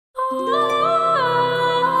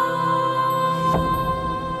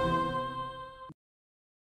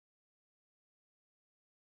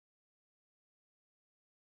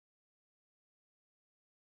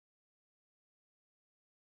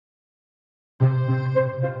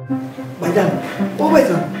ভাইজান ও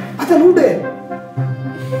ভাইজান আচ্ছা উঠে।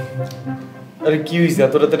 আরে কি হয়েছে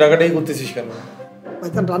এত রাতে টাকাটাই করতেছিস কেন?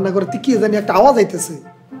 ভাইজান রান্না করে কি জানি একটা আওয়াজ আইতেছে।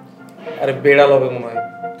 আরে বেড়াল হবে মনে হয়,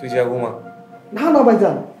 তুই যা ঘুমা। না না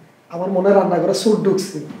ভাইজান আমার মনে হয় রান্না করে চোর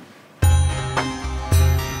ঢুকছে।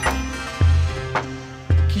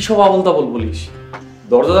 কি সব আবল তাবল বলিস?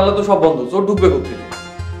 দরজা জানলা তো সব বন্ধ, চোর ঢুকবে কোথেকে?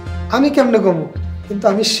 আমি কেমনে কমু, কিন্তু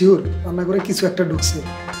আমি শিওর রান্না করে কিছু একটা ঢুকছে।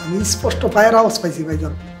 আমি স্পষ্ট পায়ের আওয়াজ পাইছি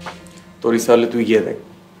ভাইজান। তোর ইচ্ছা হলে তুই গিয়ে দেখ,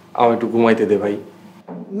 আমার একটু ঘুমাইতে দে ভাই।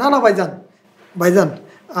 না না ভাইজান, ভাইজান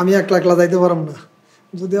আমি একলা একলা যাইতে পারম না।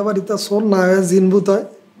 যদি আবার ইতা চোর না হয় জিনভূত হয়।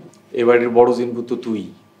 এ বাড়ির বড় জিনভূত তো তুই,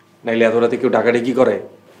 নাইলে এত রাতে কেউ ডাকাডাকি করে?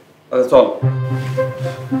 আচ্ছা চল।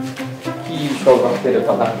 কি সব রাখতে রে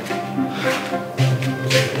কথা।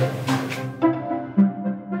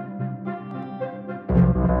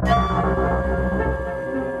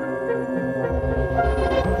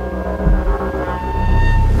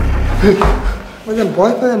 ভাইজান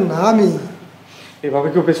ভয় পাবেন না, আমি এভাবে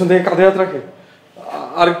কেউ পেছন থেকে কাঁধে হাত রাখে?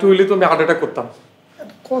 আর একটু হইলে তো আমি হার্ট অ্যাটাক করতাম।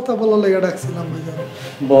 কথা বলার লেগে ডাকছিলাম ভাইজান।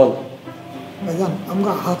 বল। ভাইজান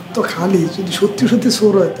আমরা হাত তো খালি, যদি সত্যি সত্যি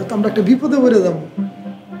চোর হয় তা তো আমরা একটা বিপদে পড়ে যাবো।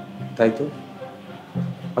 তাই তো।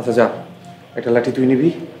 আচ্ছা যা, একটা লাঠি তুই নিবি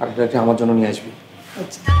আর একটা লাঠি আমার জন্য নিয়ে আসবি।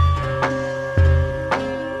 আচ্ছা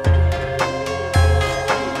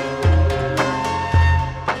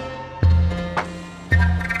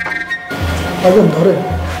ভাইজান ধরে।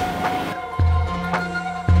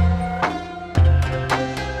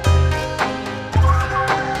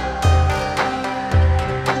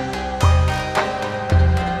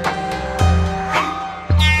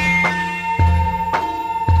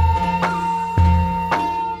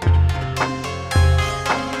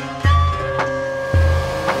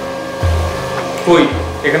 কই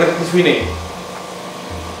এখানে তো কিছুই নেই,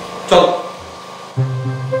 চল।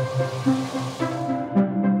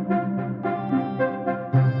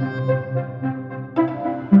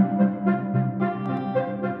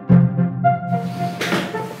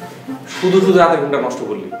 শুধু শুধু আধা ঘন্টা নষ্ট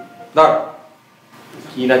করলি। দাঁড়,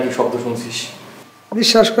 কি নাকি শব্দ শুনছিস?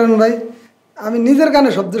 বিশ্বাস করেন ভাই, আমি নিজের কানে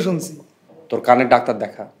শব্দ শুনছি। তোর কানের ডাক্তার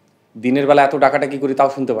দেখা। দিনের বেলা এত ডাকাডাকি করি তাও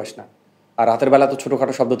শুনতে পাস না, আর রাতের বেলা তো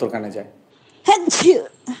ছোটখাটো শব্দ তোর কানে যায়।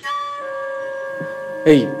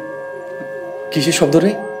 এই কিসের শব্দ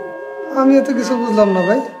রে? আমি এত কিছু বুঝলাম না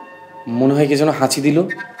ভাই। মনে হয় কি যেন হাঁচি দিল।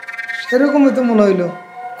 সেরকমই তো মনে হইলো।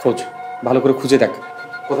 খোঁজ, ভালো করে খুঁজে দেখ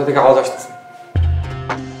কোথা থেকে আওয়াজ আসতেছে।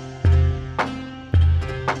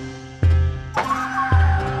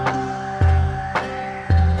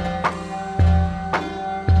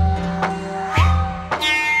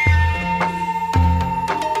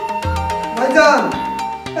 ভাইজান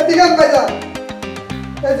এদিকে ভাইজান,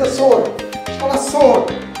 এই যে চোর, শালা চোর,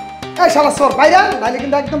 এই শালা চোর ভাইজান, নাইলে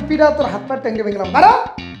কিন্তু একদম পিড়া তোর হাত পা টেঙ্গে ভেঙলাম। বাড়া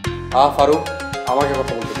ফারুক, আমাকে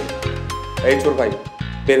কথা বলতে দে। এই চোর ভাই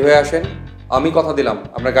বের হয়ে আসেন, আমি কথা দিলাম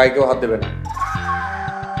আপনার গায়ে কেউ হাত দেবে না।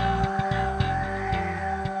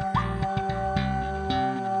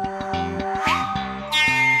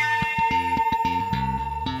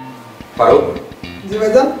 ফারুক। জি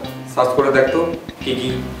ভাইজান। সার্চ করে দেখতো কি কি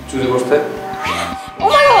চুরি করতে।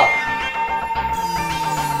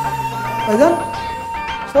 ভাইজান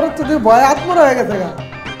শরৎ তো ভয় আত্মরা হয়ে গেছে,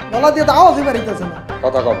 গলা দিয়ে তো আওয়াজই বাড়িতেছে না।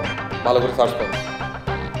 কথা কম, ভালো করে সার্চ কর।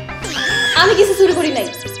 আমি কিছু চুরি করি নাই,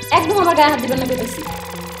 একদম আমার গায়ে হাত দিবেন না বলেছি।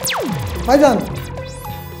 ভাইজান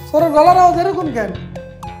শরৎ গলার আওয়াজ এরকম কেন?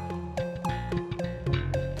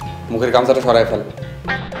 মুখের গামছাটা সরায় ফেল।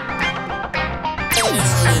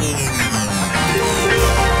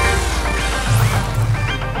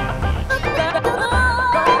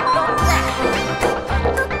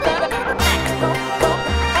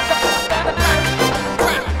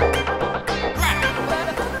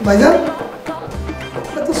 ভাইজান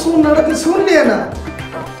তো শুন না, তুই শুন নিয়ে না।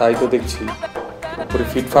 তাই তো দেখছি, উপরে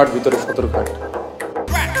ফিটফাট ভিতরে সতর্কফাট।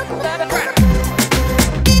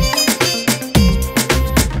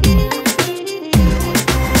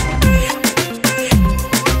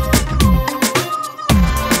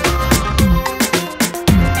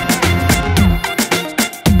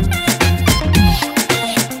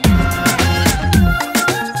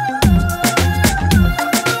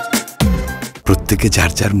 প্রত্যেকে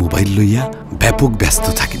যার যার মোবাইল লইয়া ব্যাপক ব্যস্ত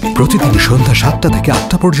থাকিবে। প্রতিদিন সন্ধ্যা 7টা থেকে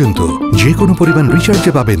 8টা পর্যন্ত যে কোনো পরিমাণ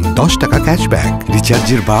রিচার্জে পাবেন 10 টাকা ক্যাশব্যাক।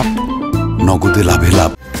 রিচার্জের বাপ, নগদে লাভে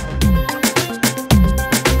লাভ।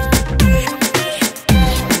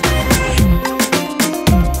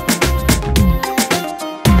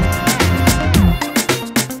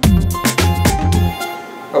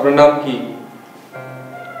 আপনার নাম কি?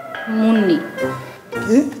 মুন্নি।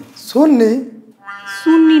 কি সুন্নি?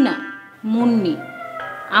 সুন্নি না, মুন্নি।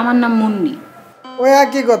 আমার নাম মুন্নি। ওই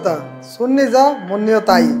একই কথা, শুননি যা মন্নিও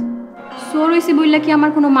তাই। চোর হইছি বললে কি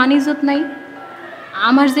আমার কোনো মান ইজ্জত নাই?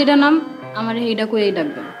 আমার যেটা নাম আমার এইটা কইই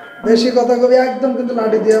ডাকবেন। বেশি কথা কবি একদম কিন্তু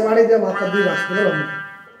লাঠি দিয়ে বাড়ি দিয়ে মাথা দিয়ে রাখতে পারবো।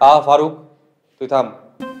 ফারুক তুই থাম।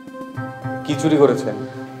 কি চুরি করেছেন?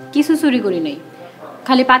 কিছু চুরি করি নাই,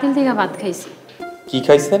 খালি পাতিল থেকে ভাত খাইছি। কি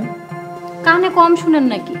খাইছেন? কানে কম শুনেন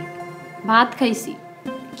নাকি? ভাত খাইছি,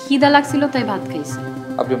 খিদা লাগছিল তাই ভাত খাইছি।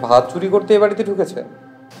 আপনি ভাত চুরি করতে এই বাড়িতে ঢুকেছেন?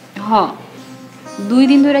 হ, 2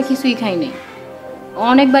 দিন ধরে কিছুই খাই নাই।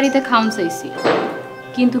 অনেক বাড়িতে খাওন চাইছি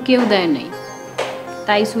কিন্তু কেউ দেয় নাই,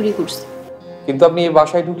 তাই চুরি করছি। কিন্তু আপনি এই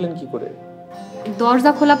বাসায় ঢুকলেন কি করে?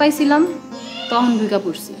 দরজা খোলা পাইছিলাম, তখন ঢুকা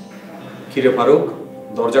পড়ছি। কিরে ফারুক,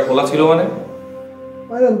 দরজা খোলা ছিল মানে?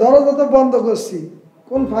 ভাইজান দরজা তো বন্ধ করছি,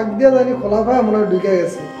 কোন ফাঁক দিয়ে জানি খোলা পায় মনে হয় ঢুকে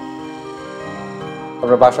গেছে।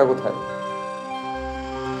 আপনার বাসা কোথায়?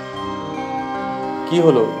 কি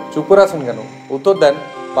হলো, চুপ করে আছেন কেন? উত্তর দেন,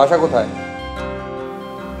 বাসা কোথায়?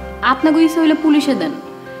 আপনাকে ইচ্ছে হইলে পুলিশে দেন,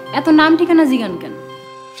 এত নাম ঠিকানা জিগান কেন?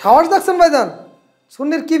 সাহস দেখছেন ভাইজান?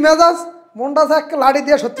 সুন্নির কি মেজাজ, মনটা এক লাড়ি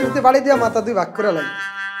দিয়ে সত্যি সত্যি বাড়ি দিয়ে মাথা দুই ভাগ করে লাগে।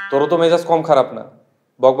 তোরও তো মেজাজ কম খারাপ না,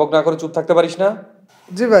 বক বক না করে চুপ থাকতে পারিস না?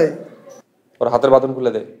 জি ভাই। ওর হাতের বাঁধন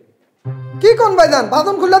খুলে দে। কি কোন ভাইজান,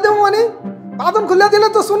 বাঁধন খুলে দেবো মানে? বাঁধন খুলে দিলে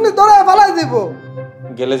তো সুন্নি ধরে ফালাই দিব।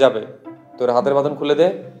 গেলে যাবে, তোর হাতের বাঁধন খুলে দে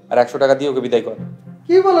আর 100 টাকা দিয়ে ওকে বিদায় কর।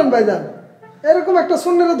 কি বলেন ভাইজান, এরকম একটা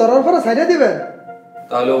সুন্নিরে ধরার পরে ছাইড়ে দিবেন?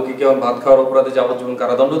 তাহলে ওকে কেমন ভাত খাওয়ার অপরাধে যাবজ্জীবন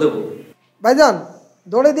কারাদণ্ড দেবো? ভাইজান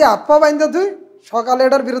দৌড়ে দিয়ে হাত পা বাইন্দা তুই সকালে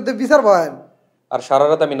এটার বিরুদ্ধে বিচার বয়েন। আর সারা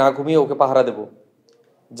রাত আমি না ঘুমিয়ে ওকে পাহারা দেবো।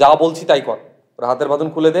 যা বলছি তাই কর, ওর হাতের বাঁধন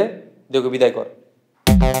খুলে দে, দিয়ে ওকে বিদায় কর।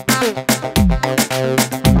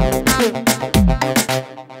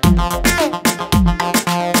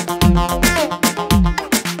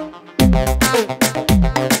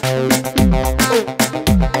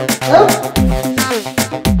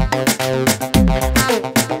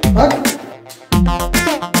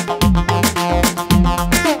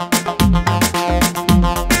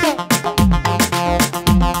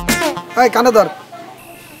 কানে ধর,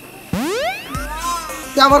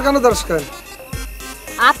 আমার কানে ধর।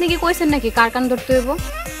 আপনি কি কইছেন নাকি কার কান ধরতে হইব?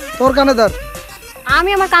 তোর কানে ধর। আমি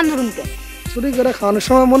আমার কান ধরুন কে? চুরি করে খাওয়ানোর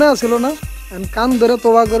সময় মনে আছিল না? কান ধরে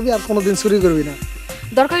তোবা করবি আর কোনোদিন চুরি করবি না।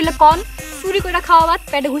 দরকার হইলে কন, চুরি করে খাওয়া বাদ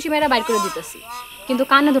পেটে ঘুষি মেরা বাইর করে দিতেছি, কিন্তু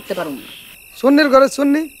কানে ধরতে পারুম না। সুন্নির ঘরে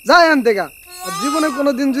সুন্নি যাই আন থেকে। আর জীবনে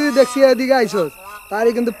কোনোদিন যদি দেখছি এদিকে আইসস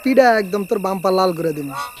তারই কিন্তু পিড়া একদম তোর বাম্পা লাল করে দিব।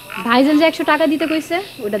 ভাইজান যে 100 টাকা দিতে কইছে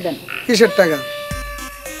ওটা দেন। কিসের টাকা?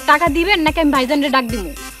 টাকা দিবেন নাকি আমি ভাইজানরে ডাক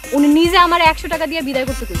দিমু? উনি নিজে আমার 100 টাকা দিয়ে বিদায়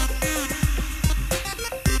করতে কইছে।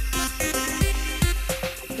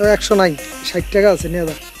 তো 100 নাই, 60 টাকা আছে, নিয়ে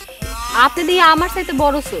যা। আপনি দিয়ে আমার চাইতে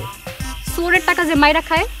বড় চোর। চোরের টাকা যে মাইরা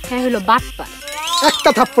খায় হ্যাঁ হলো বাটপার। একটা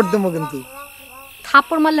থাপ্পড় দেবো কিন্তু।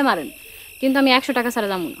 থাপ্পড় মারলে মারেন, কিন্তু আমি 100 টাকা ছাড়া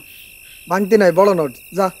যাবো না। ভাঙতি নাই, বড় নোট,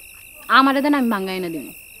 যা। আমারে দেন, আমি ভাঙ্গাই না দিব।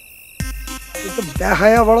 তুই তো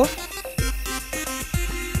বেহায়া বড়।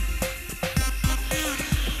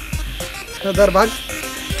 ধর ভাগ,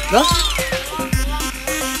 যা।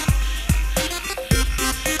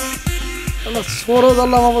 সরো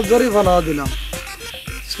ধরলাম, আমার জরিমানা দিলাম।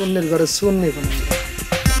 সুন্নির ঘরে সুন্নি বানা।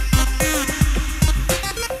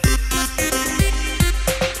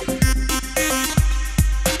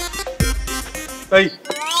 এই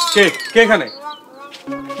কে কে এখানে?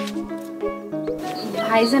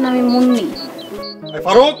 ভাইজান আমি মুন্নি।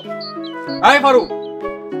 ফারুক, এই ফারুক,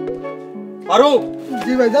 ফারুক।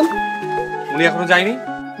 জি ভাইজান। উনি এখনো যায়নি?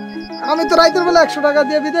 আমি তো রাতের বেলা 100 টাকা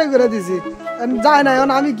দিয়ে বিদায় করে দিছি, যায় না। এখন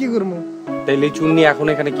আমি কি করবো? তাইলে চুন্নি এখন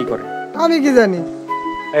এখানে কি করে? আমি কি জানি।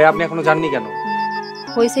 এই আপনি এখনো জাননি কেন?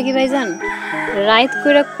 হয়েছে কি ভাইজান, রাত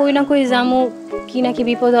কইরা কই না কই জামু, কি না কি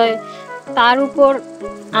বিপদ হয়। তার উপর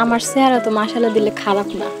আমার চেহারা তো মাশাআল্লাহ দিলে খারাপ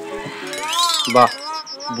না। বাহ,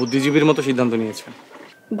 বুদ্ধিজীবীর মতো সিদ্ধান্ত নিয়েছেন।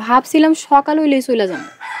 ভাবছিলাম সকাল হইলেই চলে যাম,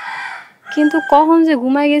 কিন্তু কখন যে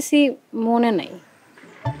ঘুমাই গেছি মনে নাই।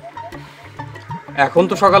 এখন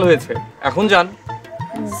তো সকাল হয়েছে, এখন যান।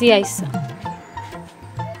 জি আইসা।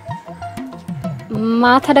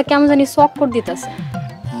 মাথাটা কেমন জানি চক্কর দিতেছে।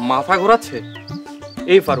 মাথা ঘোরাচ্ছে?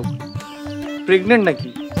 এই ফারুক, প্রেগনেন্ট নাকি?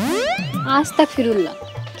 আস্তাগফিরুল্লাহ,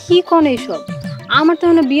 কি কোন এইসব? আমার তো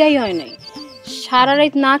এখনো বিয়াই হয় নাই। সারা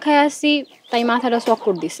রাত না খাই আসি, তাই মাথাটা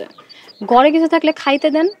চক্কর দিছে। ঘরে কিছু থাকলে খাইতে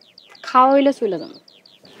দেন, খাওয়া হইলে চলে যান।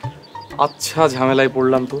 আচ্ছা, ঝামেলায়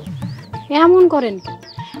পড়লাম তো। এমন করেন কি?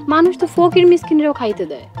 মানুষ তো ফকির মিসকিনরেও খাইতে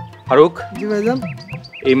দেয়। ফারুক। জি ভাইজান।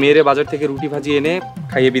 এই মেয়েরে বাজার থেকে রুটি ভাজি এনে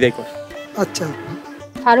খাইয়ে বিদায় কর। আচ্ছা।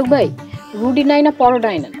 ফারুক ভাই, রুটি নাই না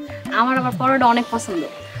পরোটাই নেন। আমার আবার পরোটা অনেক পছন্দ,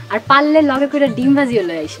 আর পারলে লগে করে ডিম ভাজিও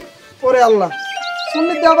লয়ে আইসে। ওরে আল্লাহ,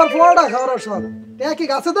 শুননিতে আবার পোড়াটা খাওয়ার সব টেয়া কি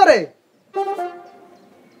গাছে ধরে?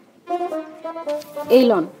 এই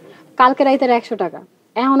লন কালকে রাইতের 100 টাকা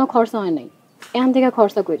এখনো খরচা হয় নাই, এখান থেকে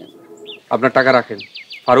খরচা কইরেন। আপনার টাকা রাখেন।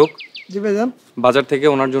 ফারুক, জি ভাইজান। বাজার থেকে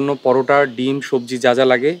ওনার জন্য পরোটা, ডিম, সবজি যা যা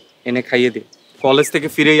লাগে এনে খাইয়ে দে। কলেজ থেকে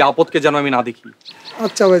ফিরে এই আপদকে যেন আমি না দেখি।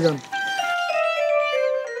 আচ্ছা ভাইজান।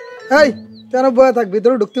 এই কেন বয়ে থাক,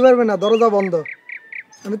 ভিতরে ঢুকতে পারবে না, দরজা বন্ধ।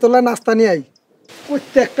 আমি তোলা নাস্তা নিয়ে আই।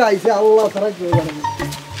 প্রত্যেকটা আইছে আল্লাহ ছাড়া কেউ জানে না।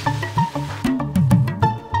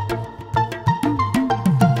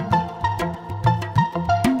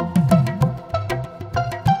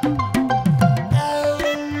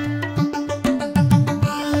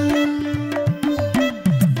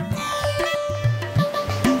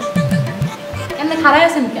 খাড়াই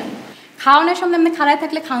আছেন কেন? খাওয়ানোর সামনে এমনি খাড়াই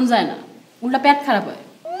থাকলে খাওয়ান যায় না, উল্টা পেট খারাপ হয়।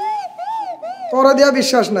 তোরা দিয়া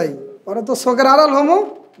বিশ্বাস নাই, পরে তো চোখের আড়াল হমো,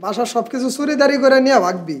 বাসার সবকিছু চুরিদারি করে নিয়ে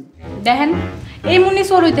ভাগবি। দেখেন এই মুন্নি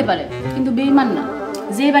চোর হইতে পারে কিন্তু বেঈমান না।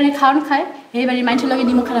 যে বাড়ির খাওয়ান খায় এই বাড়ির মানুষের লগে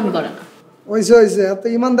নিমক খারামি করে না। হইছে হইছে, এত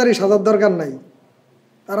ইমানদারি সাজার দরকার নাই।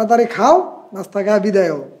 তাড়াতাড়ি খাও, নাস্তা খাওয়া বিদায়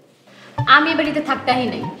হও। আমি এই বাড়িতে থাকতেই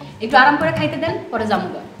নাই, একটু আরাম করে খাইতে দেন, পরে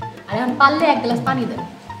যামুগা। আর এখন পারলে 1 গ্লাস পানি দেন।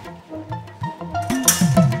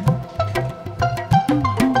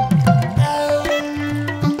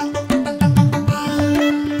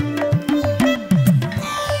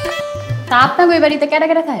 তা আপনাকে ওই বাড়িতে কেটে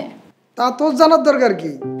কেটে থাকে? তা তোর জানার দরকার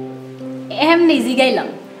কি? এমনি জিগাইলাম।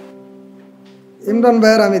 ইমরান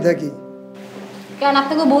ভাইয়ের আমি থাকি। কেন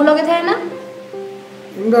আপনাকে বউ লগে থাকে না?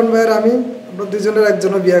 ইমরান ভাইয়ের আমি, আমরা দুজনের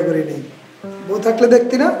একজনও বিয়া করি নেই। বউ থাকলে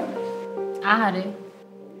দেখতি না? আহারে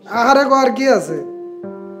আহারে কো আর কি আছে,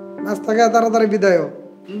 নাস্তা খাওয়া তাড়াতাড়ি বিদায় হও।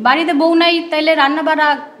 বাড়িতে বউ নাই তাইলে রান্না বাড়া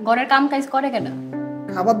ঘরের কাম কাজ করে কেন?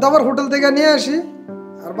 খাবার দাবার হোটেল থেকে নিয়ে আসি,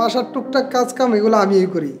 আর বাসার টুকটাক কাজ কাম এগুলো আমিই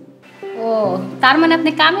করি। ও তার মানে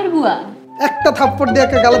আপনি কামের বুয়া? একটা থাপ্পড় দিয়ে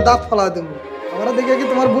একটা গালের দাঁত ফালা দেবো। আমরা দেখে কি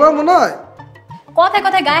তোমার বুয়া মনে হয়? কথায়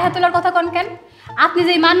কথায় গায়ে হাত তোলার কথা কন কেন? আপনি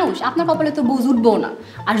যেই মানুষ, আপনার কপালে তো বউ জুটবো না,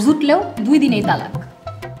 আর জুটলেও 2 দিনেই তালাক।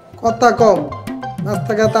 কথা কম,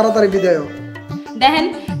 নাস্তা খাওয়া তাড়াতাড়ি বিদায় হও। দেখেন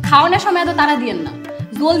খাওয়ানোর সময় এত তাড়া দিয়েন না,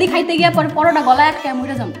 জলদি খাইতে গিয়ে পরে পরোটা গলায় আটকে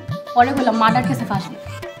মরে যাবো, পরে বললাম মার্ডার কেসে ফাঁসবে।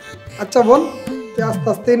 আচ্ছা বোন, তুই আস্তে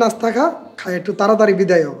আস্তেই নাস্তা খা, খাই একটু তাড়াতাড়ি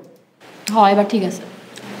বিদায় হও। হ্যাঁ এবার ঠিক আছে।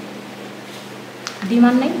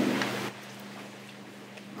 ডিমান্ড নেই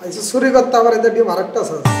আইসো চুরি করতে, আবার এদের ডিম আরেকটা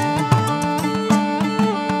আছে।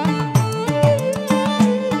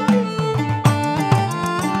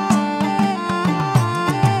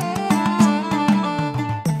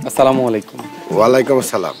 আসসালামু আলাইকুম। ওয়ালাইকুম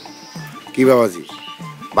আসসালাম। কি বাবাজি,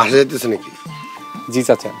 বাসা যেতেছে নাকি? জি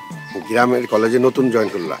চাচা। গ্রামের কলেজে নতুন জয়েন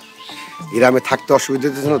করলা, গ্রামে থাকতে অসুবিধা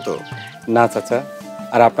হতেছে না তো? না চাচা,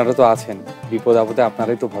 আর আপনারা তো আছেন, বিপদ আপদে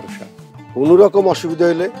আপনারাই তো ভরসা। কোনো রকম অসুবিধা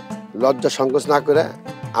হইলে লজ্জা সংকোচ না করে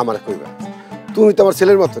আমার কইবা। তুমি তো আমার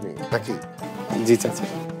ছেলের মতনই নাকি? জি চাচা।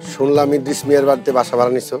 শুনলাম ইদ্রিস মিয়ার বাড়িতে বাসা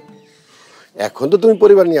ভাড়া নিছো, এখন তো তুমি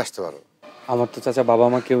পরিবার নিয়ে আসতে পারো। আমার তো চাচা বাবা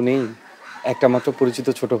মা কেউ নেই, একটা মাত্র পরিচিত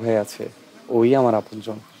ছোট ভাই আছে, ওই আমার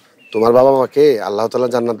আপনজন। তোমার বাবা মাকে আল্লাহ তাআলা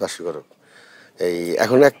জান্নাত বাসী করো। এই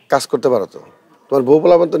এখন এক কাজ করতে পারো তো, তোমার বউ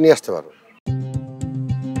পোলাপান তো নিয়ে আসতে পারো।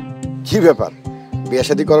 কি ব্যাপার, বিয়ে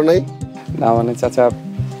শাদী করো নাই? না মানে চাচা,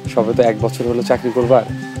 সবে তো 1 বছর হলো চাকরি করবার,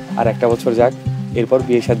 আর একটা বছর যাক, এরপর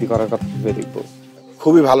বিয়ে শাদী করার কথা ভেবে দেখবো।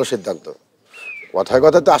 খুবই ভালো সিদ্ধান্ত। কথায়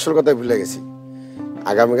কথায় তো আসল কথায় ভুলে গেছি,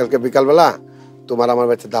 আগামীকালকে বিকালবেলা তোমার আমার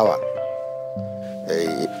বাড়িতে দাওয়াত, এই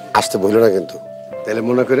আসতে বললো না কিন্তু। তাহলে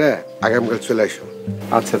মনে করে আগামীকাল চলে আসো।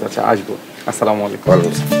 আচ্ছা চাচা, আসবো। আসসালামু আলাইকুম।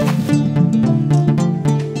 ওয়ালাইকুম আসসালাম।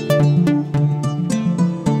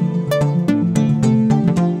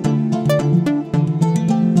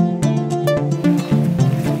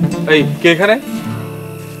 এই কে এখানে?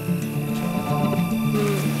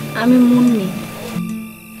 আমি মুন্নি।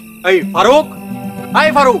 এই ফারুক, এই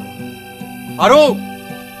ফারুক, ফারুক।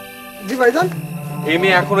 জি ভাইজান। এই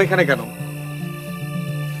মেয়ে এখনো এখানে কেন?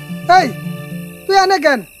 এই তুই এনে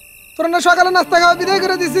কেন? তোর না সকালে নাস্তা খাওয়া বিদায়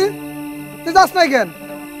করে দিছি, তুই যাস নাই কেন?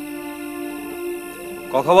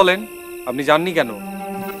 কথা বলেন, আপনি জাননি কেন?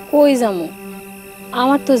 কই যামু?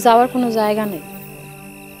 আমার তো যাওয়ার কোনো জায়গা নেই।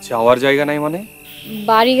 যাওয়ার জায়গা নাই মানে?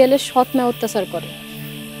 বাড়ি গেলে সৎ মেয়ে অত্যাচার করে,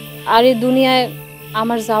 আর এই দুনিয়ায়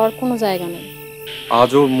আমার যাওয়ার কোনো জায়গা নেই।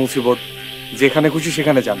 আজও মুসিবত, যেখানে খুশি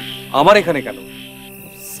সেখানে যান, আমার এখানে কেন?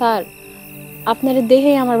 স্যার আপনার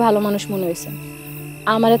দেহেই আমার ভালো মানুষ মনে হয়েছে,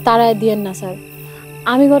 আমারে তাড়ায় দিয়েন না স্যার।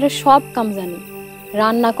 আমি ঘরের সব কাম জানি,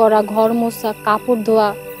 রান্না করা, ঘর মোছা, কাপড় ধোয়া,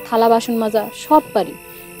 থালা বাসন মাজা সব পারি।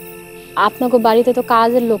 আপনাকে বাড়িতে তো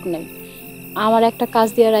কাজের লোক নেই, আমার একটা কাজ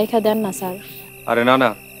দিয়ে রাইখা দেন না স্যার। আরে না না,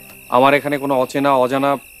 আমার এখানে কোনো অচেনা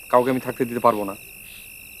অজানা কাউকে আমি থাকতে দিতে পারবো না।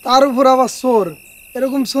 তার উপর আবার চোর,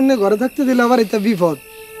 এরকম শুনে ঘরে থাকতে দিলে আবার এটা বিপদ।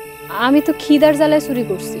 আমি তো খিদার জ্বালায় চুরি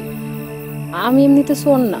করছি, আমি এমনিতে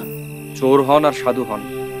শোন না। চোর হন আর সাধু হন,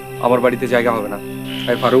 আমার বাড়িতে জায়গা হবে না।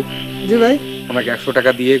 ভাই ফারুক, জি ভাই। আমাকে 100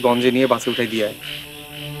 টাকা দিয়ে গঞ্জে নিয়ে বাসে উঠাই দিয়ে আয়।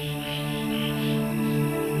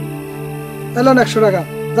 এলো 100 টাকা,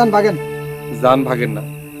 যান ভাগেন। জান ভাগেন না,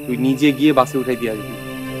 তুই নিজে গিয়ে বাসে উঠাই দিয়ে আসবি।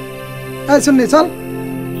 এই শুননি চল।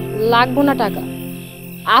 লাগবো না টাকা,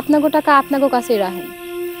 আপনাগো টাকা আপনাগো কাছেই রাখেন।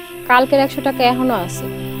 কালকের 100 টাকা এখনো আছে।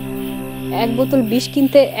 এক বোতল বিষ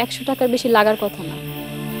কিনতে 100 টাকার বেশি লাগার কথা না।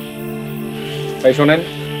 ভাই শোনেন,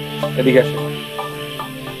 এদিকে আসেন।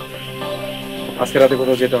 আজকে রাতে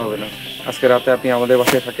কোথাও যেতে হবে না। আজকে রাতে আপনি আমাদের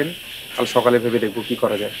বাসায় থাকেন, কাল সকালে ভেবে দেখবো কি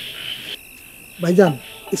করা যায়। ভাইজান,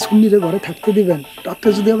 সুন্নিরে ঘরে থাকতে দিবেন?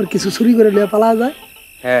 ডাক্তার যদি আবার কিছু চুরি করে লিয়ে পালা যায়?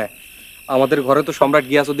 হ্যাঁ, আমাদের ঘরে তো সম্রাট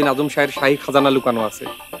গিয়াসউদ্দিন আজম শাহের শাহী খাজানা লুকানো আছে।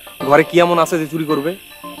 ঘরে কি এমন আছে যে চুরি করবে?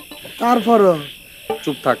 তারপরও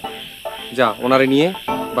চুপ থাক, যা ওনারে নিয়ে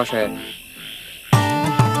বাসায় আয়।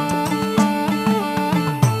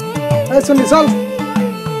 এই শুননি চল।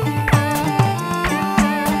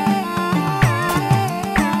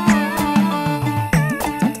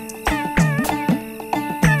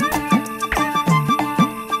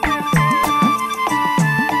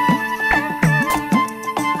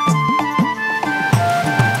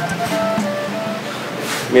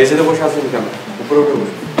 মেঝেতে বসে আছেন কেন? উপরে উঠে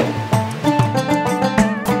বসে।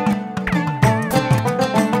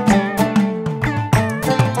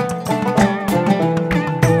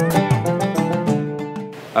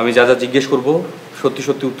 আমি যা যা জিজ্ঞেস করবো সত্যি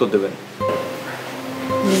সত্যি উত্তর দেবেন।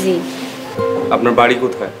 জি। আপনার বাড়ি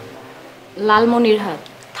কোথায়? লালমনিরহাট,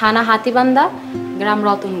 থানা হাতিবান্ধা, গ্রাম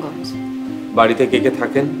রতনগঞ্জ। বাড়িতে কে কে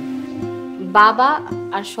থাকেন? বাবা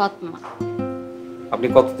আর সৎমা। আপনি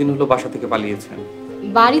কতদিন হলো বাসা থেকে পালিয়েছেন?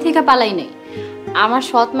 বাড়ি থেকে পালাই নাই। আমার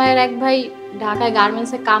সৎ মায়ের এক ভাই ঢাকায়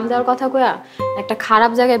গার্মেন্টসে কাম দেওয়ার কথা কয়া একটা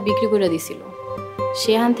খারাপ জায়গায় বিক্রি করে দিছিল।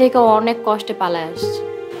 সেখান থেকে অনেক কষ্টে পালায় আসছে।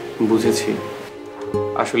 বুঝেছি।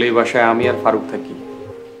 আসলে এই বাসায় আমি আর ফারুক থাকি।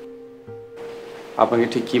 আপনাকে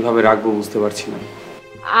ঠিক কিভাবে রাখবো বুঝতে পারছি না।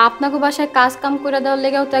 আপনাকে বাসায় কাজ কাম করে দেওয়ার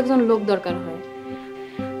লেগেও তো একজন লোক দরকার হয়।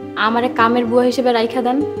 আমারে কামের বুয়া হিসেবে রাইখা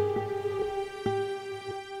দেন।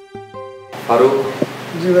 ফারুক।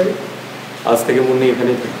 জি ভাই। আজ থেকে মুন্নি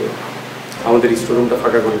এখানেই থাকবে। আমাদের স্টোররুমটা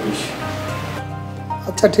ফাঁকা করে দিস।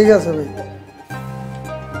 আচ্ছা ঠিক আছে ভাই।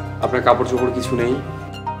 আপনার কাপড় চোপড় কিছু নেই?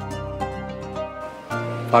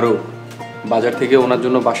 ফারুক, বাজার থেকে ওনার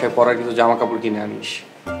জন্য বাসায় পরার কিছু জামা কাপড় কিনে আনিস।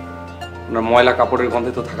 ওনার ময়লা কাপড়ের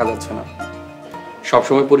গন্ধে তো থাকা যাচ্ছে না।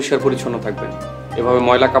 সবসময় পরিষ্কার পরিচ্ছন্ন থাকবেন। এভাবে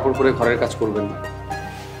ময়লা কাপড় পরে ঘরের কাজ করবেন না।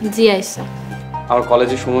 জি আইসা। আমার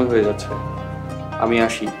কলেজের সময় হয়ে যাচ্ছে, আমি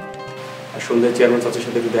আসি। আর সন্ধ্যায় চেয়ারম্যান চাচার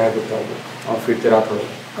সাথে একটু দেখা করতে হবে, আমার ফিরতে রাত হবে।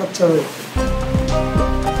 আচ্ছা ভাই।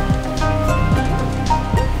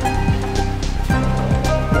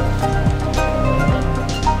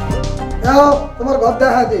 তোমার ঘর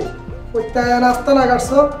দেখা দি কোথায় নাস্তা না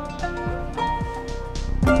কাটছো?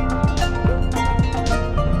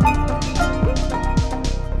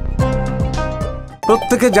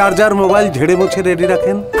 প্রত্যেকে যার যার মোবাইল ঝেড়ে মুছে রেডি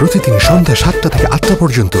রাখেন। প্রতিদিন সন্ধ্যা 7টা থেকে 8টা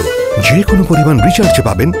পর্যন্ত যে কোনো পরিমাণ রিচার্জে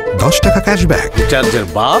পাবেন 10 টাকা ক্যাশব্যাক। রিচার্জের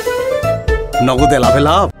বাপ, নগদে লাভে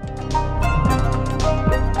লাভ।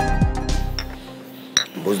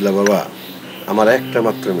 বুঝলা বাবা, আমার একটা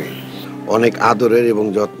মাত্র মেয়ে, অনেক আদরের এবং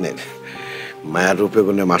যত্নের। মায়ের রূপে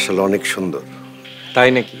গুণে মাশাআল্লাহ অনেক সুন্দর। তাই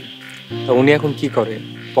নাকি? তা উনি এখন কি করে?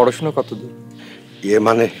 পড়াশোনা কতদূর?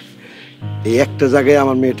 মানে এই একটা জায়গায়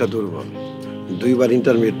আমার মেয়েটা দুর্বল। 2বার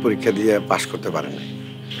ইন্টারমিডিয়েট পরীক্ষা দিয়ে পাশ করতে পারে না।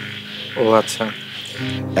 ও আচ্ছা।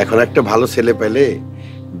 এখন একটা ভালো ছেলে পেলে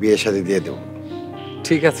বিয়ে শাদী দিয়ে দেব।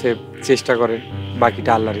 ঠিক আছে, চেষ্টা করেন,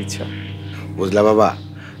 বাকিটা আল্লাহর ইচ্ছা। বুঝলা বাবা,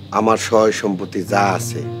 আমার সয় সম্পত্তি যা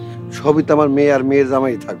আছে সবই তো আমার মেয়ে আর মেয়ের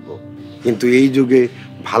জামাই থাকবো। কিন্তু এই যুগে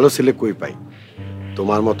ভালো ছেলে কই পাই?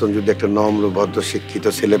 তোমার মতন যদি একটা নম্র ভদ্র শিক্ষিত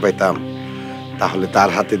ছেলে পাইতাম, তাহলে তার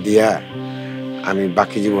হাতে দিয়া আমি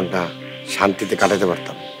বাকি জীবনটা শান্তিতে কাটাতে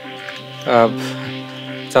পারতাম।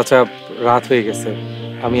 চাচা, রাত হয়ে গেছে,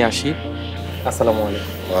 আমি আসি। আসসালামু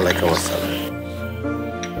আলাইকুম। ওয়ালাইকুম আসসালাম।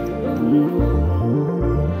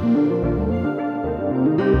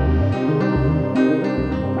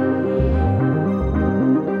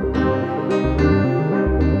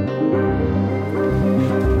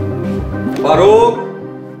 ফারুক,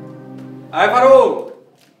 আয় ফারুক।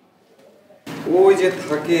 ওই যে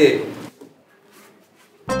থাকে।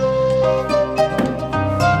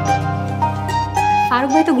 ফারুক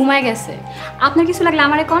ভাই তো ঘুমায় গেছে। আপনার কিছু লাগলে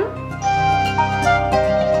আমারে কোন?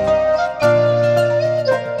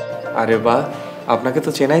 আরে বাহ, আপনাকে তো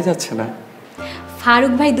চেনাই যাচ্ছে না।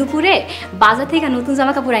 ফারুক ভাই দুপুরে বাজার থেকে নতুন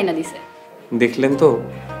জামা কাপড় আইনা দিছে। দেখলেন তো,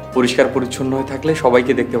 পরিষ্কার পরিচ্ছন্ন হয়ে থাকলে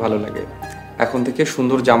সবাইকে দেখতে ভালো লাগে। এখন থেকে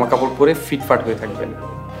সুন্দর জামা কাপড় পরে ফিটফাট হয়ে থাকবেন।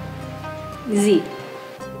 জি।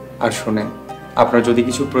 আর শোনেন, আপনার যদি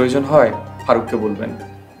কিছু প্রয়োজন হয় ফারুককে বলবেন,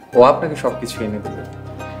 ও আপনাকে সবকিছু এনে দেবে।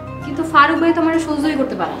 কিন্তু ফারুক ভাই তোমার সহ্যই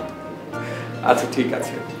করতে পারে না। আচ্ছা ঠিক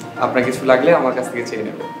আছে, আপনার কিছু লাগলে আমার কাছ থেকে চেয়ে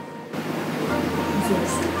নেবেন।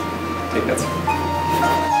 ঠিক আছে।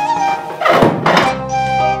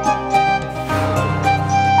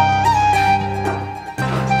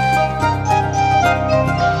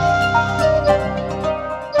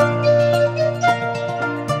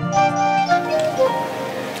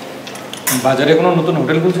 বাজারে কোনো নতুন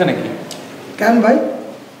হোটেল খুলছে নাকি? কেন ভাই?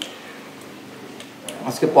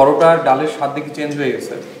 আজকে পরোটা আর ডালের স্বাদ দেখি চেঞ্জ হয়ে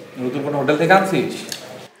গেছে। নতুন কোনো হোটেল থেকে আনছিস?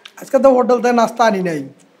 আজকে তো হোটেল থেকে নাস্তা আনি নাই,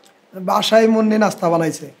 বাসায় মুন্নি নাস্তা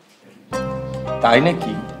বানাইছে। তাই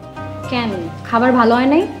নাকি? কেন, খাবার ভালো হয়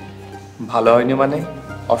নাই? ভালো হয়নি মানে?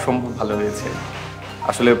 অসম্ভব ভালো হয়েছে।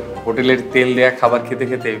 আসলে হোটেলের তেল দেয়া খাবার খেতে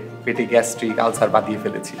খেতে পেটে গ্যাস্ট্রিক আলসার বাঁধিয়ে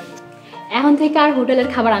ফেলেছি। এখন থেকে আর হোটেলের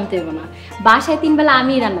খাবার আনতে হবে না, বাসায় 3 বেলা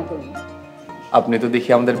আমিই রান্না করব। আপনি তো দেখি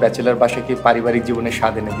আমাদের ব্যাচেলর বাসাকে পারিবারিক জীবনে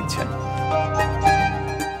স্বাদ এনে দিচ্ছেন।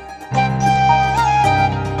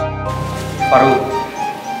 ফারুক,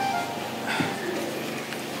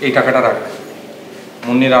 এই টাকাটা রাখ।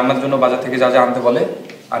 মুন্নি রান্নার জন্য বাজার থেকে যা যা আনতে বলে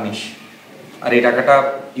আনিস। আর এই টাকাটা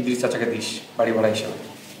ইদ্রিস চাচাকে দিস বাড়ি ভাড়া হিসাবে।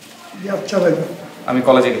 আচ্ছা ভাই। আমি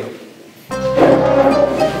কলেজে গেলাম।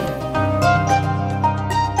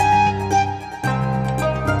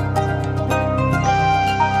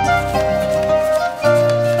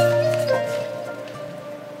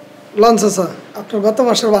 লঞ্চ আছে আপনার গত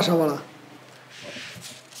মাসের বাসা ভাড়া।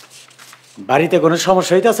 বাড়িতে কোনো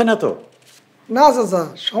সমস্যা হইতেছে না তো? না চাচা,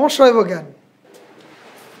 সমস্যা হইব কেন?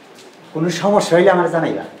 কোনো সমস্যা হইলে আমার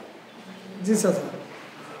জানাইবা। জি চাচা।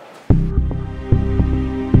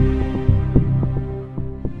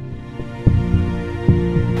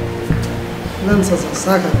 নেন চাচা,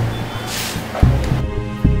 চা খান।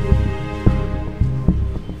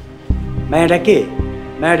 মেয়েটা কে?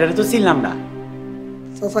 মেয়েটারে তো চিনলাম না।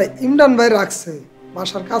 চাচা ইমরান ভাই রাখছে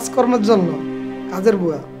বাসার কাজকর্মের জন্য, কাজের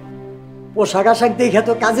বুয়া। পোশাক আশাক দেখে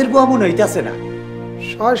তো কাজের বুয়া মনে হইতেছে না।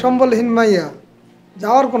 সয় সম্বলহীন মাইয়া,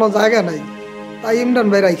 যাওয়ার কোনো জায়গা নাই, তাই ইমরান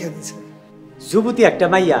ভাই রাইখা দিছে। যুবতী একটা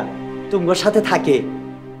মাইয়া তোমার সাথে থাকে,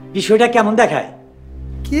 বিষয়টা কেমন দেখায়?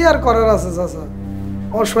 কি আর করার আছে চাচা,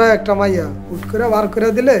 অসহায় একটা মাইয়া হুট করে বার করে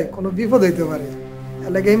দিলে কোনো বিপদ হইতে পারে,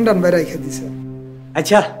 এলাকা ইমরান ভাই রাইখা দিছে।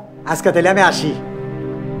 আচ্ছা আজকে তাহলে আমি আসি।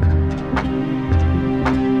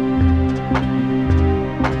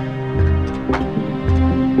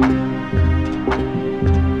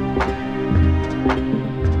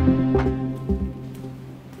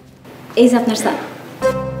 এই যে আপনার চা।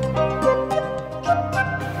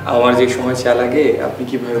 আমার যে সময় চা লাগে আপনি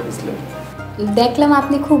কিভাবে বুঝলেন? দেখলাম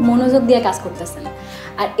আপনি খুব মনোযোগ দিয়ে কাজ করতেছেন,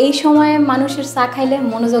 আর এই সময়ে মানুষের চা খাইলে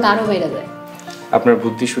মনোযোগ আরো বেড়ে যায়। আপনার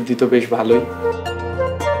বুদ্ধি শুদ্ধি তো বেশ ভালোই।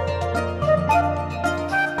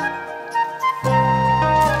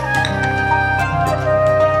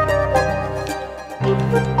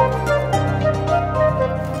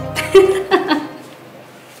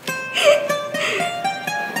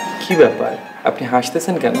 কি ব্যাপার, আপনি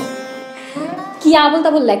হাসতেছেন কেন? কি আবল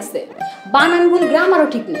তাবল লাগছে, বানান ভুল, গ্রামারও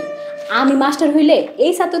ঠিক নেই। আমি মাস্টার হইলে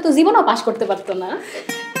এই ছাত্র তো জীবনও পাশ করতে পারতো না।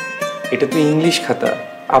 এটা তো ইংলিশ খাতা,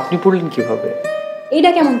 আপনি পড়লেন কিভাবে? এইটা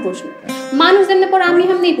কেমন প্রশ্ন? মানুষ যেমনি পর আমি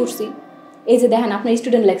এমনিই পড়ছি। এই যে দেখেন আপনার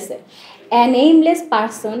স্টুডেন্ট লেখছে, an aimless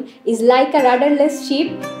person is like a rudderless ship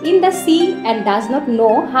in the sea and does not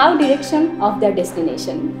know how direction of their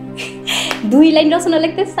destination. 2 line রচনা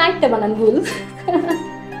লিখতে 4টা বানান ভুল।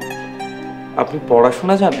 আপনি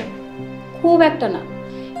পড়াশোনা জানেন? খুব একটা না,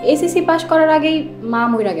 এসএসসি পাস করার আগেই মা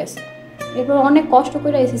মইরা গেছে। এরপর অনেক কষ্ট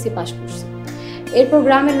করে এসএসসি পাস করছি, এরপর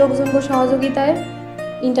গ্রামের লোকজনকে সহযোগিতায়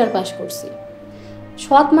ইন্টার পাস করছি।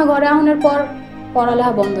 সৎ মা ঘরে আনার পর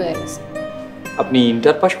পড়ালেখা বন্ধ হয়ে গেছে। আপনি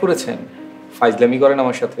ইন্টার পাস করেছেন? ফাইজলামি করেন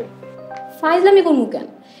আমার সাথে? ফাইজলামি করবো কেন,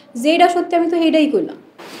 যেটা সত্যি আমি তো এটাই কইলাম।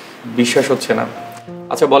 বিশ্বাস হচ্ছে না।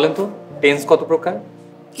 আচ্ছা বলেন তো, টেন্স কত প্রকার?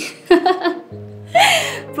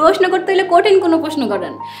 প্রশ্ন করতে হলে কঠিন কোনো প্রশ্ন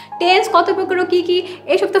করেন। টেন্স কত প্রকার ও কি কি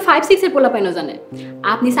এইসব তো 5-6 এর পোলাপাইনও জানে।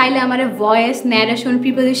 আপনি চাইলে আমারে ভয়েস, ন্যারেশন,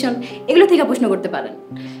 প্রিপোজিশন এগুলো থেকে প্রশ্ন করতে পারেন।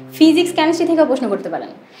 ফিজিক্স, কেমিস্ট্রি থেকে প্রশ্ন করতে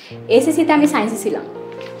পারেন। এসএসসিতে আমি সায়েন্সে ছিলাম,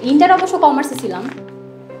 ইন্টার অবশ্য কমার্সে ছিলাম।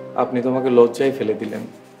 আপনি তোমাকে লজ্জায় ফেলে দিলেন।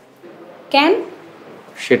 কেন?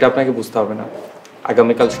 সেটা আপনাকে বুঝতে হবে না।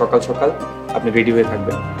 আগামীকাল সকাল সকাল আপনি রেডি হয়ে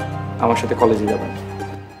থাকবেন, আমার সাথে কলেজে যাবেন।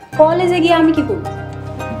 কলেজে গিয়ে আমি কি করব?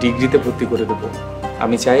 ডিগ্রিতে ভর্তি করে দেবো।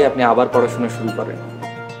 আমি চাই আপনি আবার পড়াশোনা শুরু করেন।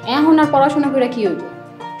 এখন আর পড়াশোনা করে কি হইব?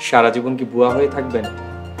 সারা জীবন কি বুয়া হয়ে থাকবেন?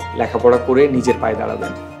 লেখাপড়া করে নিজের পায়ে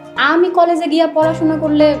দাঁড়াবেন। আমি কলেজে গিয়া পড়াশোনা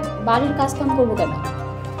করলে বাড়ির কাজ কাম করবো কেন?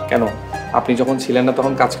 কেন, আপনি যখন ছিলেন না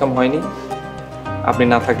তখন কাজকাম হয়নি? আপনি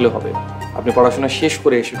না থাকলেও হবে, আপনি পড়াশোনা শেষ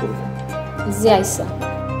করে এসে করবেন। জি আইসা।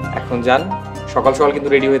 এখন যান, সকাল সকাল কিন্তু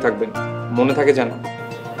রেডি হয়ে থাকবেন, মনে থাকে জানো?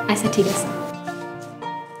 আচ্ছা ঠিক আছে।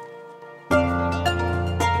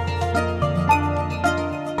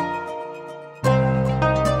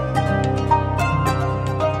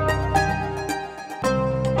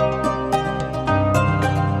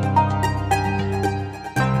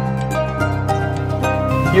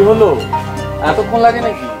 কি হলো, এতক্ষণ লাগে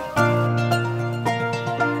নাকি?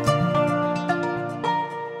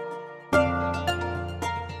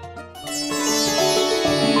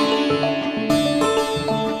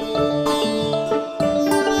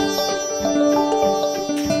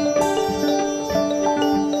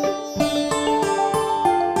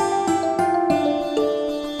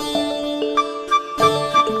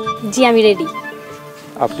 জি আমি রেডি।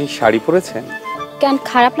 আপনি শাড়ি পরেছেন? কেন,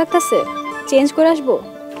 খারাপ লাগতেছে? চেঞ্জ করে আসবো?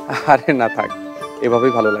 আরে না থাক,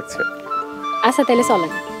 এভাবেই ভালো লাগছে। আচ্ছা তাহলে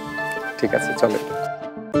চলেন। ঠিক আছে চলেন।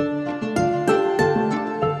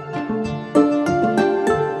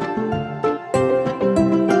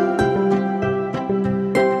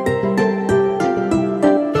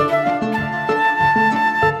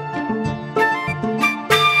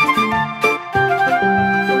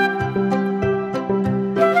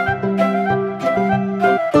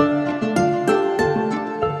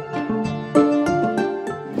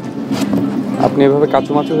 আপনি এভাবে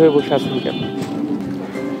কাচুমাচু হয়ে বসে আছেন কেন?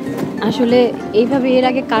 আসলে এইভাবে এর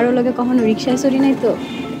আগে কারো লগে কখনো রিকশায় চড়ি নাই তো।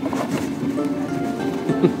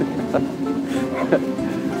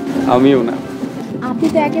 আমিও না। আপনি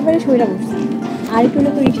তো একেবারে সইরা বসছেন, আর একটু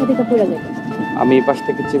হলে তো রিকশা থেকে পড়ে যাবে। আমি এই পাশ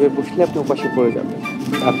থেকে চেপে বসলে আপনি ওপাশে পড়ে যাবেন,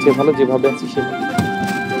 তার চেয়ে ভালো যেভাবে আছি সেভাবে।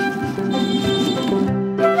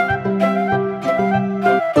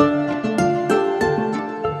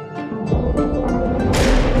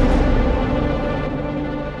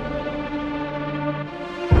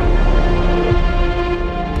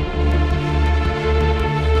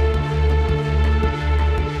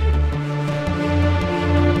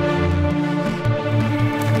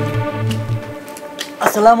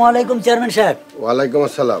 আসসালামু আলাইকুম চেয়ারম্যান সাহেব। ওয়ালাইকুম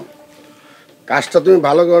আসসালাম। কাজটা তুমি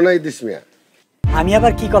ভালো করো নাই দিস মিয়া। আমি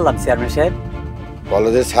আবার কি করলাম চেয়ারম্যান সাহেব?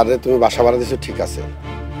 কলেজের স্যারে তুমি বাসা ভাড়া দিছো ঠিক আছে,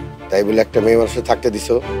 তাই বলে একটা মেয়ে মানুষের থাকতে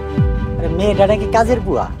দিছো? মেয়েটা নাকি কাজের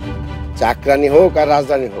বুয়া? চাকরানি হোক আর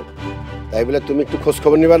রাজধানী হোক, তাই বলে তুমি একটু খোঁজ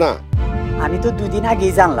খবর নিবা না? আমি তো 2 দিন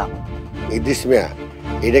আগেই জানলাম। ইদ্রিস মিয়া,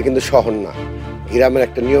 এটা কিন্তু শহর না, গ্রামের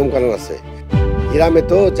একটা নিয়ম কানুন আছে। গ্রামে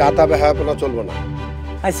তো যাতা বেহায়াপনা চলবো না।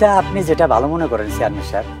 আচ্ছা আপনি যেটা ভালো মনে করেন চেয়ারম্যান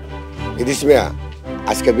সাহেব। ইদ্রিস মিয়া,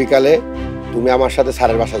 আজকে বিকালে তুমি আমার সাথে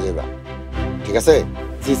স্যারের বাসা যাবা, ঠিক আছে?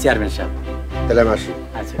 জি চেয়ারম্যান সাহেব। তাহলে আমি আসি।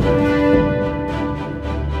 আচ্ছা।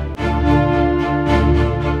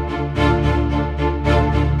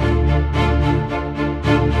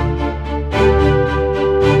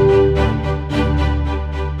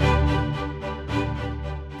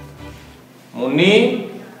 মুন্নি,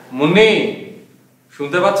 মুন্নি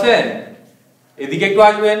শুনতে পাচ্ছেন? এদিকে একটু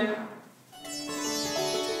আসবেন।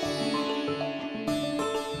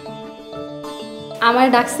 আমার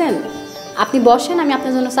ডাকছেন? আপনি বসেন, আমি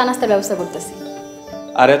আপনার জন্য চা নাস্তার ব্যবস্থা করতেছি।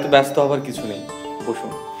 আর এত ব্যস্ত হবার কিছু নেই,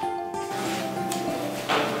 বসুন।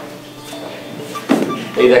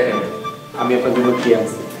 এই দেখেন আমি আপনার জন্য কি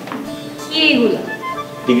আনছি। কি এইগুলা?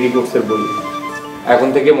 ডিগ্রি কোর্সের বই। এখন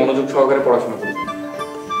থেকে মনোযোগ সহকারে পড়াশোনা করবেন।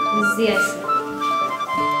 জি আছে।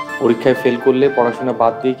 পরীক্ষায় ফেল করলে পড়াশোনা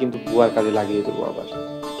বাদ দিয়ে কিন্তু বুয়ার কাজে লাগিয়ে দেবো আবার।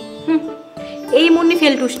 এই মুন্নি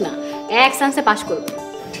ফেলটুস না, এক চান্সে পাস করবে।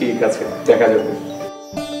 ঠিক আছে, দেখা যাবে।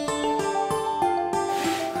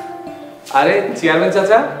 আরে চেয়ারম্যান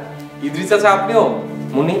চাচা, ইদ্রিস চাচা আপনিও?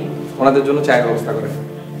 মুন্নি, ওনাদের জন্য চায়ের ব্যবস্থা করেন।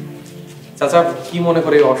 চাচা কি মনে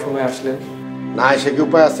করে এই অসময়ে আসলেন? না এসে কি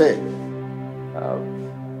উপায় আছে?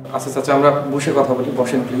 আচ্ছা চাচা, আমরা বসে কথা বলি,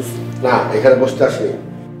 বসেন প্লিজ। না, এখানে বসতে আসিনি,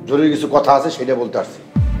 জরুরি কিছু কথা আছে সেটা বলতে আসছি।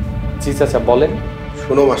 জি চাচা বলেন।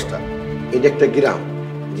 শোনো মাস্টার, এটা একটা গ্রাম,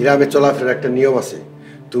 গ্রামে চলাফেরার একটা নিয়ম আছে।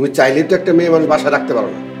 তুমি চাইলেই তো একটা মেয়ে মানুষ বাসায় রাখতে পারো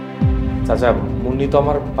না। চাচা, মুন্নি তো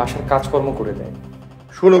আমার বাসার কাজকর্ম করে দেয়।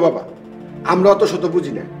 শোনো বাবা, আমরা অত শত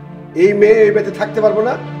বুঝি না। এই মেয়ে এই বাড়িতে থাকতে পারবো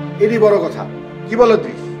না, এরই বড় কথা। কি বলো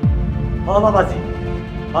তুই? ও বাবাজি,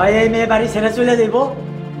 হয় এই মেয়ে বাড়ি ছেড়ে চলে যাইব,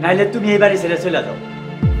 নাইলে তুমি এই বাড়ি ছেড়ে চলে যাও।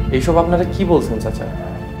 এইসব আপনারা কি বলছেন চাচা?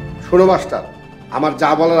 শোনো মাস্টার, আমার যা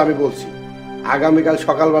বলার আমি বলছি। আগামীকাল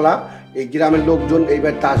সকালবেলা এই গ্রামের লোকজন এই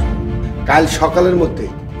বাড়িতে আসবে। কাল সকালের মধ্যে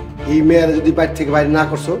এই মেয়েরা যদি বাড়ি থেকে বাইরে না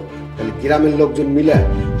করছো, তাহলে গ্রামের লোকজন মিলে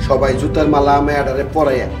সবাই জুতার মালা মেয়েটারে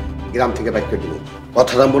পরাইয়া গ্রাম থেকে বাইর করে দিব।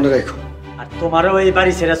 কথাটা মনে রাখো। আর তোমারও এই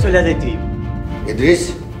বাড়ি ছেড়ে চলে যাইতে। ইদ্রিস,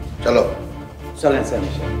 চলো চলেন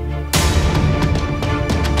চেয়ারম্যান সাহেব।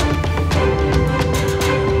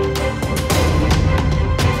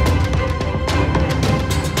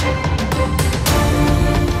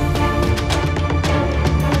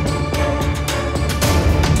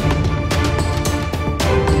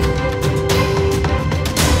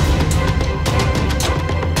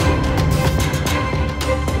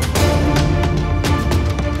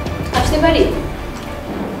 আসতে পারি?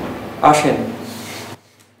 আসেন।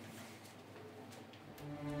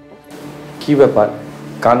 কি ব্যাপার,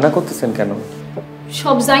 কান্না করতেছেন কেন?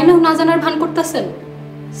 সব যাই না জানার ভান করতেছেন।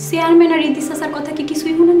 চেয়ারম্যান আর ইতি চাচার কথা কি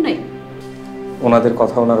কিছুই শুনেন নাই? ওনাদের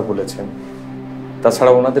কথা ওনারা বলেছেন,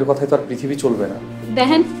 তাছাড়া ওনাদের কথায় তো আর পৃথিবী চলবে না।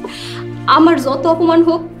 দেখেন, আমার যত অপমান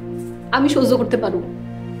হোক আমি সহ্য করতে পারব,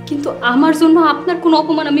 কিন্তু আমার জন্য আপনার কোনো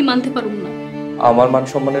অপমান আমি মানতে পারব না। আমার মান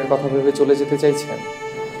সম্মানের কথা ভেবে চলে যেতে চাইছেন?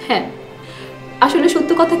 হ্যাঁ, আসলে সত্য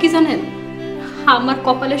কথা কি জানেন, আমার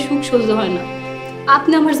কপালে সুখ সহ্য হয় না।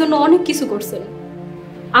 আপনি আমার জন্য অনেক কিছু করছেন।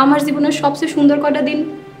 আমার জীবনের সবচেয়ে সুন্দর কয়টা দিন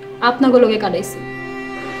আপনাগুলোকে কাটাইছি।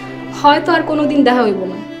 হয়তো আর কোনোদিন দেখা হইব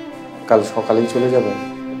না। কাল সকালেই চলে যাবেন?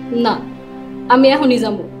 না, আমি এখনই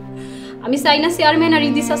যাব। আমি চাই না চেয়ারম্যান আর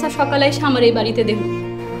ইদি চাচা সকালে এসে আমার এই বাড়িতে দেখুন।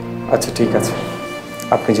 আচ্ছা ঠিক আছে,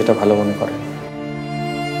 আপনি যেটা ভালো মনে করেন।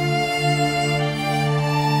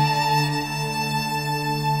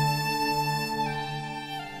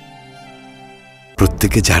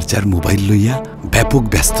 প্রত্যেকে যার যার মোবাইল লইয়া ব্যাপক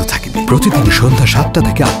ব্যস্ত থাকিবে। প্রতিদিন সন্ধ্যা 7টা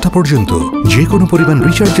থেকে 8টা পর্যন্ত যে কোনো পরিমাণ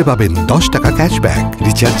রিচার্জে পাবেন 10 টাকা ক্যাশব্যাক।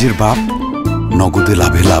 রিচার্জের বাপ, নগদে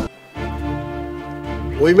লাভে লাভ।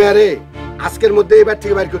 ওই মেয়ারে আজকের মধ্যে এবার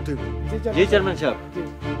থেকে বাইর করতে হইব। জি চেয়ারম্যান সাহেব।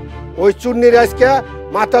 ওই চুন্নির আজকে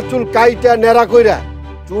মাথার চুল কাইটা নেড়া কইরা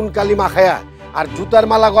চুন কালি মাখায়া আর জুতার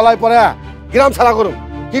মালা গলায় পরা গ্রাম ছাড়া করুন।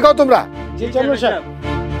 কি কও তোমরা? জি চেয়ারম্যান সাহেব।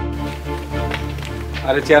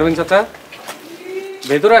 আরে চেয়ারম্যান চাচা,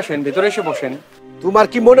 ভেতরে আসেন, ভেতরে এসে বসেন। তোমার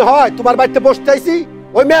কি মনে হয় তোমার বাড়িতে বসতে আইছি?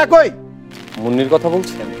 ওই মেয়া কই? মুন্নির কথা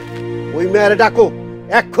বলছেন? ওই মেয়ারে ডাকো,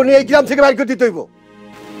 এক্ষুনি এই গ্রাম থেকে বাইর করে দিতে হইব।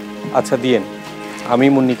 আচ্ছা দিয়েন, আমি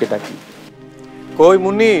মুন্নিকে ডাকি। কই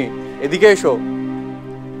মুন্নি, এদিকে এসো।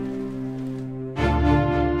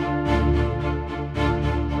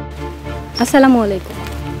 আসসালামু আলাইকুম।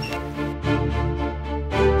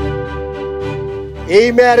 এই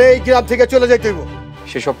মেয়ারে এই গ্রাম থেকে চলে যাইতে হইব।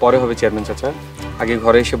 সেসব পরে হবে চেয়ারম্যান চাচা, আগে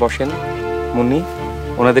ঘরে এসে বসেন। মুন্নি,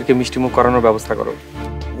 ওনাদেরকে মিষ্টিমুখ করানোর ব্যবস্থা করো।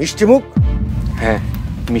 মিষ্টিমুখ? হ্যাঁ,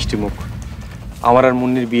 মিষ্টিমুখ। আমার আর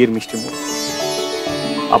মুন্নির বিয়ের মিষ্টিমুখ।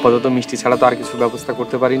 আপাতত মিষ্টি ছাড়া তো আর কিছু ব্যবস্থা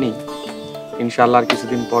করতে পারিনি। ইনশাআল্লাহ আর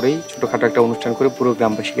কিছুদিন পরেই ছোটখাটো একটা অনুষ্ঠান করে পুরো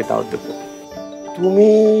গ্রামবাসীকে দাওয়াত দেব। তুমি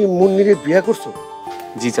মুন্নিরে বিয়ে করছো?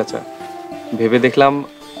 জি চাচা, ভেবে দেখলাম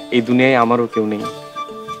এই দুনিয়ায় আমারও কেউ নেই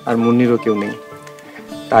আর মুন্নিরও কেউ নেই,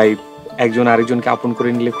 তাই একজন আরেকজনকে আপন করে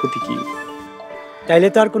নিলে ক্ষতি কি? তাইলে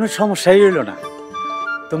তো আর কোনো সমস্যাই রইল না।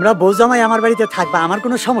 তোমরা বউ জামাই আমার বাড়িতে থাকবা, আমার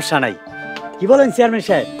কোনো সমস্যা নাই। কি বলেন চেয়ারম্যান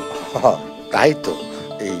সাহেব? তাই তো,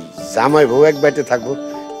 এই জামাই বউ এক বাড়িতে থাকবো,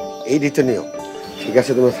 এই রীতি নিয়ম। ঠিক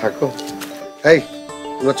আছে, তোমরা থাকো। এই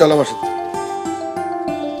তোমরা চলো আমার সাথে।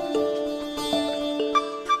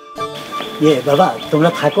 বাবা তোমরা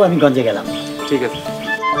থাকো, আমি গঞ্জে গেলাম। ঠিক আছে।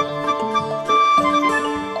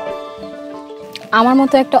 আমার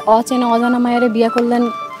মতো একটা অচেনা অজানা মায়েরে বিয়ে করলেন,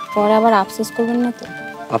 পরে আবার আফসোস করবেন না তো?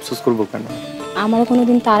 আফসোস করবো কেন? আমারও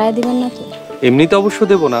কোনোদিন তাড়ায় দিবেন না তো? এমনিতে অবশ্য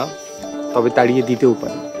দেব না, তবে তাড়িয়ে দিতেও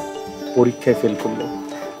পারি। পরীক্ষায় ফেল করলে,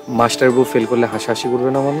 মাস্টার বউ ফেল করলে হাসাহাসি করবে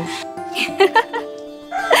না মানুষ?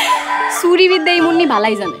 চুরিবিদ্যা এই মুন্নি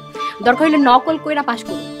ভালাই জানে। দরকার হইলে নকল কইরা পাশ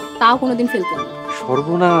করুন, তাও কোনোদিন ফেল করবে না।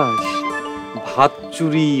 সর্বনাশ! ভাত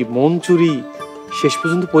চুরি, মন চুরি, শেষ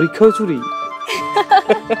পর্যন্ত পরীক্ষাও চুরি।